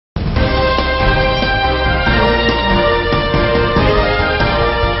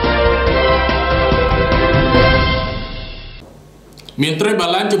មានត្រីបា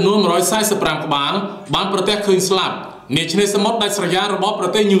ឡែនចំនួន145ក្បាលបានប្រទះឃើញស្លាប់នាឆ្នេរសមុទ្រដាច់ស្រយាលរបស់ប្រ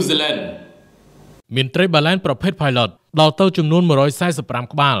ទេសញូហ្សេឡង់មានត្រីបាឡែនប្រភេទ Pilot ដល់ទៅចំនួន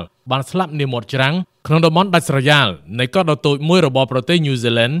145ក្បាលបានស្លាប់នាមាត់ច្រាំងក្នុងតំបន់ដាច់ស្រយាលនៃកោះដ៏តូចមួយរបស់ប្រទេសញូហ្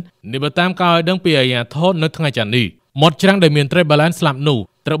សេឡង់នេះបើតាមការឲ្យដឹងពីអាជ្ញាធរនៅថ្ងៃច័ន្ទនេះមាត់ច្រាំងដែលមានត្រីបាឡែនស្លាប់នោះ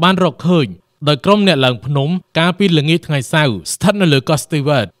ត្រូវបានរកឃើញដោយក្រុមអ្នកឡើងភ្នំកាលពីល្ងាចថ្ងៃសៅរ៍ស្ថិតនៅលើកោះ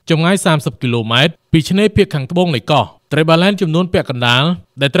Stewart ចម្ងាយ30គីឡូម៉ែត្រពីឆ្នេរភាគខាងត្បូងនៃកោះត្រីបាឡែនចំនួនពាក់កណ្ដាល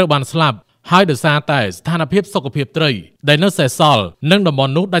ដែលត្រូវបានស្លាប់ហើយដោយសារតែស្ថានភាពសុខភាពត្រីដែលនៅសេសសល់និងតំប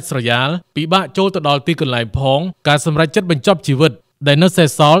ន់នោះដាច់ស្រយាលពិបាកចូលទៅដល់ទីកន្លែងផងការសម្រេចចិត្តបញ្ចប់ជីវិតដែលនៅសេស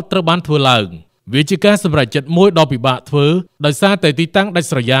សល់ត្រូវបានធ្វើឡើងវាជាការសម្រេចចិត្តមួយដ៏ពិបាកធ្វើដោយសារតែទីតាំងដាច់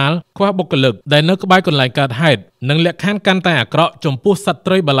ស្រយាលខ្វះបុគ្គលិកដែលនៅក្បែរកន្លែងកើតហេតុនិងលក្ខខណ្ឌកាន់តែអាក្រក់ចំពោះសត្វ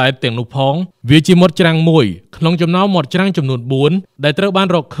ត្រីបាឡែនទាំងនោះផងវាជាមាត់ច្រាំងមួយក្នុងចំណោមមាត់ច្រាំងចំនួន4ដែលត្រូវបាន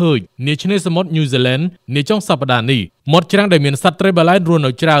រកឃើញនាឆ្នេរសមុទ្រញូហ្សេឡង់នាចុងសប្តាហ៍នេះមាត់ច្រាំងដែលមានសត្វត្រីបាឡែនរស់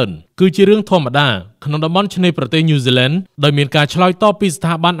នៅច្រើនគឺជារឿងធម្មតាក្នុងតំបន់ឆ្នេរប្រទេសញូហ្សេឡង់ដោយមានការឆ្លើយតបពីស្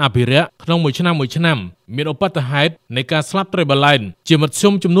ថាប័នអភិរក្សក្នុងមួយឆ្នាំមានឧបទ្ទហេតុនៃការស្លាប់ត្រីបាឡែនជាមធ្យ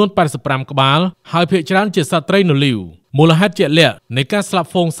មចំនួន85ក្បាលហើយភាគច្រើនជាសត្វត្រីនៅលីវមូលហេតុជាក់លាក់នៃការស្លាប់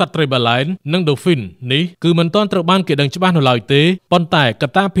ហ្វូងសត្វត្រីបាឡែននិងដូហ្វីននេះគឺមិនទាន់ត្រូវបានគេដឹងច្បាស់នៅឡើយទេប៉ុន្តែក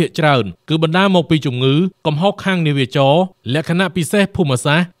ត្តាភាគច្រើនគឺបណ្ដាលមកពីជំងឺកំហុសខាងនាវាចរលក្ខណៈពិសេសភូមិ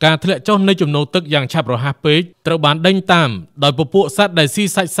សាស្ត្រការធ្លាក់ចុះនៃចំនួនទឹកយ៉ាងឆាប់រហ័សពេកត្រូវបានដេញតាមដោយពពួកសត្វដែលស៊ី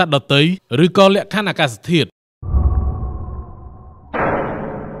សាច់សត្វដទៃឬក៏លក្ខខណ្ឌអាកាសធាតុ